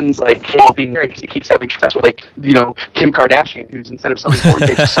 17-year-old son's like being married because he keeps having success with, like, you know, Kim Kardashian, who's instead of selling porn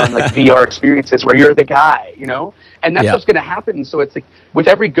tapes, selling like VR experiences where you're the guy, you know, and that's what's going to happen. So it's like with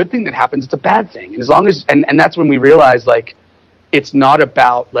every good thing that happens, it's a bad thing, and as long as and that's when we realize like it's not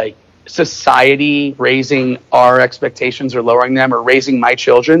about like society raising our expectations or lowering them or raising my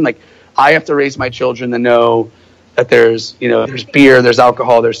children. Like, I have to raise my children to know that there's, you know, there's beer, there's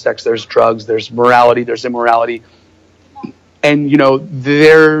alcohol, there's sex, there's drugs, there's morality, there's immorality. And, you know,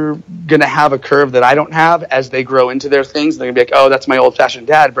 they're going to have a curve that I don't have as they grow into their things. They're going to be like, oh, that's my old-fashioned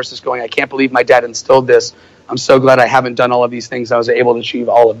dad, versus going, I can't believe my dad instilled this. I'm so glad I haven't done all of these things. I was able to achieve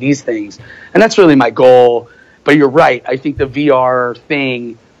all of these things. And that's really my goal. But you're right. I think the VR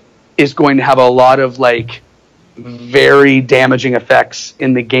thing is going to have a lot of, like, very damaging effects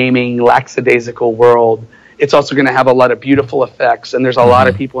in the gaming, lackadaisical world. It's also going to have a lot of beautiful effects, and there's a lot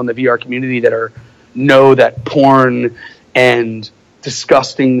of people in the VR community that are know that porn and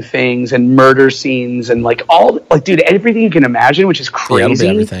disgusting things and murder scenes and like dude, everything you can imagine, which is crazy. Yeah, it'll be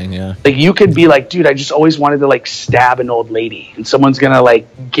everything, yeah. Like you could be like, dude, I just always wanted to like stab an old lady, and someone's gonna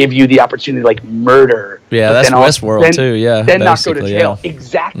like give you the opportunity to like murder. Yeah, that's Westworld too. Yeah, then not go to jail. Yeah.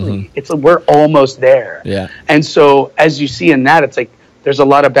 Exactly. Mm-hmm. It's like we're almost there. Yeah. And so as you see in that, it's like there's a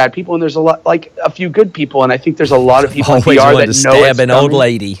lot of bad people and there's a lot, like a few good people, and I think there's a lot of people in always PR wanted that to know stab it's an old coming.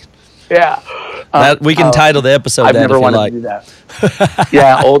 lady. Yeah. We can title the episode I've that never if you wanted like. to do that.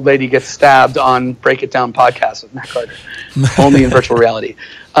 Yeah, old lady gets stabbed on Break It Down podcast with Matt Carter, only in virtual reality.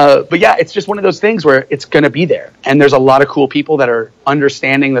 But yeah, it's just one of those things where it's going to be there. And there's a lot of cool people that are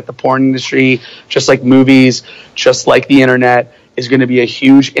understanding that the porn industry, just like movies, just like the internet, is going to be a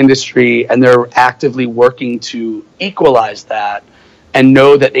huge industry. And they're actively working to equalize that and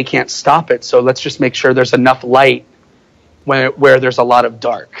know that they can't stop it. So let's just make sure there's enough light where there's a lot of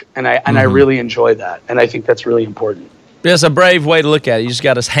dark. And I really enjoy that. And I think that's really important. Yeah, it's a brave way to look at it. You just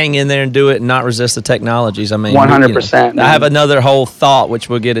got to hang in there and do it and not resist the technologies. I mean, 100%. I have another whole thought, which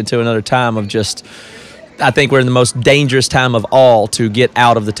we'll get into another time, of just, I think we're in the most dangerous time of all to get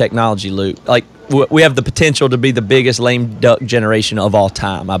out of the technology loop. Like, we have the potential to be the biggest lame duck generation of all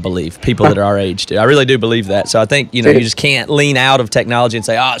time, I believe. People that are our age do. I really do believe that. So I think, you just can't lean out of technology and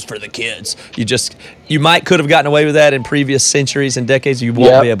say, it's for the kids. You could have gotten away with that in previous centuries and decades. You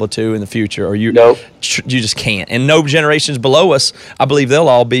won't be able to in the future, or you just can't. And no generations below us, I believe they'll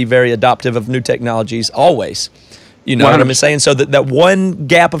all be very adoptive of new technologies always. You know 100%. What I'm saying? So that one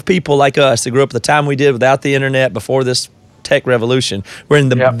gap of people like us that grew up the time we did without the internet, before this tech revolution, we're in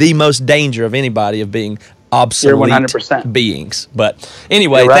the most danger of anybody of being obsolete 100%. beings. But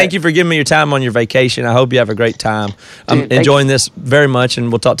anyway, thank you for giving me your time on your vacation. I hope you have a great time. I'm enjoying this very much,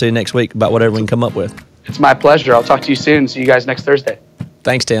 and we'll talk to you next week about whatever we can come up with. It's my pleasure. I'll talk to you soon. See you guys next Thursday.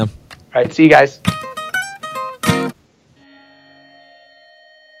 Thanks, Tim. All right, see you guys.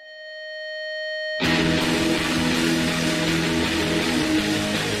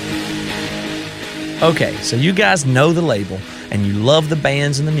 Okay, so you guys know the label, and you love the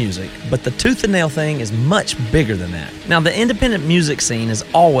bands and the music, but the Tooth and Nail thing is much bigger than that. Now, the independent music scene has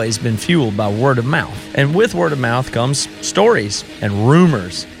always been fueled by word of mouth, and with word of mouth comes stories and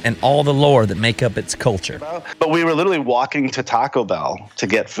rumors and all the lore that make up its culture. But we were literally walking to Taco Bell to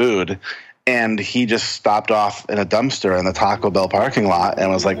get food, and he just stopped off in a dumpster in the Taco Bell parking lot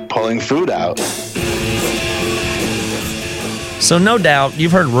and was like pulling food out. So no doubt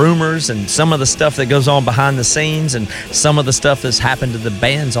you've heard rumors and some of the stuff that goes on behind the scenes and some of the stuff that's happened to the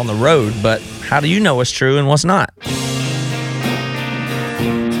bands on the road, but how do you know what's true and what's not?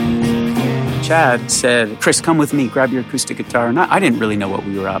 Chad said, "Chris, come with me, grab your acoustic guitar." And I didn't really know what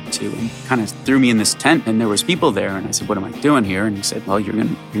we were up to, and kind of threw me in this tent, and there was people there, and I said, "What am I doing here?" And he said, "Well, you're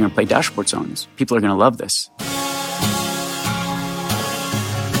gonna play dashboard songs. People are gonna love this."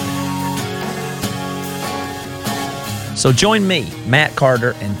 So join me, Matt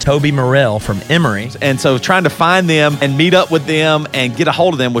Carter, and Toby Morrell from Emory. And so trying to find them and meet up with them and get a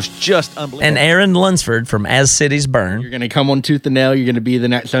hold of them was just unbelievable. And Aaron Lunsford from As Cities Burn. You're going to come on Tooth and Nail. You're going to be the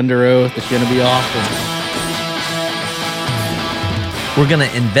next Underoath. It's going to be awesome. We're going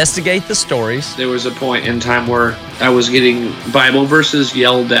to investigate the stories. There was a point in time where I was getting Bible verses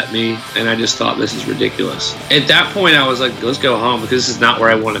yelled at me, and I just thought, this is ridiculous. At that point, I was like, let's go home, because this is not where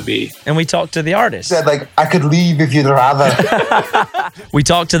I want to be. And we talked to the artists. Said, like, I could leave if you'd rather. We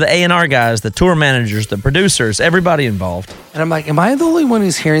talked to the A&R guys, the tour managers, the producers, everybody involved. And I'm like, am I the only one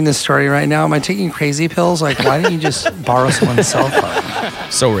who's hearing this story right now? Am I taking crazy pills? Like, why don't you just borrow someone's cell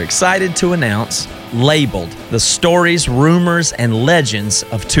phone? So we're excited to announce Labeled, the stories, rumors, and legends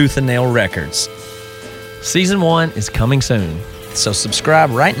of Tooth and Nail Records. Season 1 is coming soon, so subscribe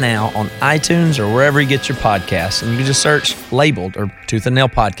right now on iTunes or wherever you get your podcasts, and you can just search Labeled or Tooth and Nail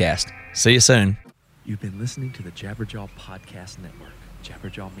Podcast. See you soon. You've been listening to the Jabberjaw Podcast Network,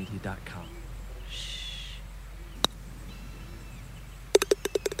 jabberjawmedia.com.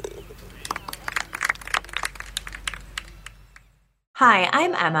 Hi,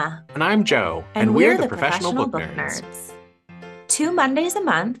 I'm Emma. And I'm Joe. And we're the Professional Book Nerds. 2 Mondays a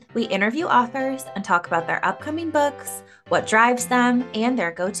month, we interview authors and talk about their upcoming books, what drives them, and their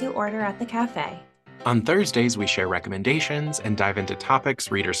go-to order at the cafe. On Thursdays, we share recommendations and dive into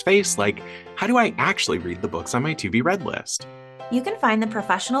topics readers face, like, how do I actually read the books on my to-be-read list? You can find the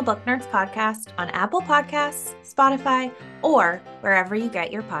Professional Book Nerds podcast on Apple Podcasts, Spotify, or wherever you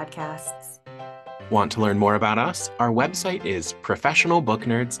get your podcasts. Want to learn more about us? Our website is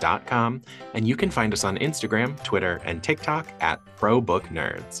professionalbooknerds.com, and you can find us on Instagram, Twitter, and TikTok at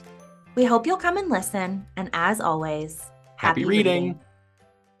ProBookNerds. We hope you'll come and listen, and as always, happy reading.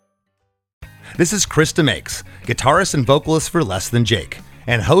 This is Krista Makes, guitarist and vocalist for Less Than Jake,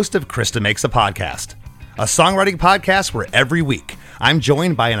 and host of Krista Makes a Podcast, a songwriting podcast where every week I'm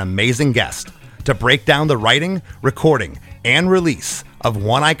joined by an amazing guest to break down the writing, recording, and release of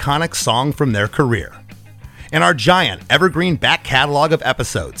one iconic song from their career. In our giant evergreen back catalog of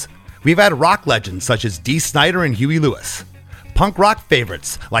episodes, we've had rock legends such as Dee Snider and Huey Lewis, punk rock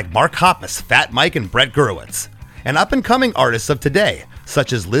favorites like Mark Hoppus, Fat Mike, and Brett Gurewitz, and up-and-coming artists of today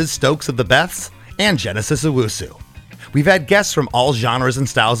such as Liz Stokes of the Beths and Genesis Owusu. We've had guests from all genres and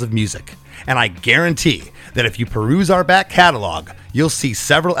styles of music, and I guarantee that if you peruse our back catalog, you'll see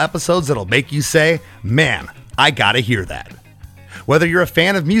several episodes that'll make you say, man, I gotta hear that. Whether you're a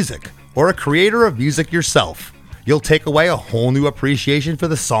fan of music or a creator of music yourself, you'll take away a whole new appreciation for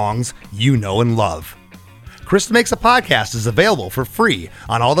the songs you know and love. Krista Makes a Podcast is available for free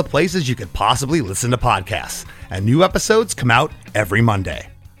on all the places you could possibly listen to podcasts, and new episodes come out every Monday.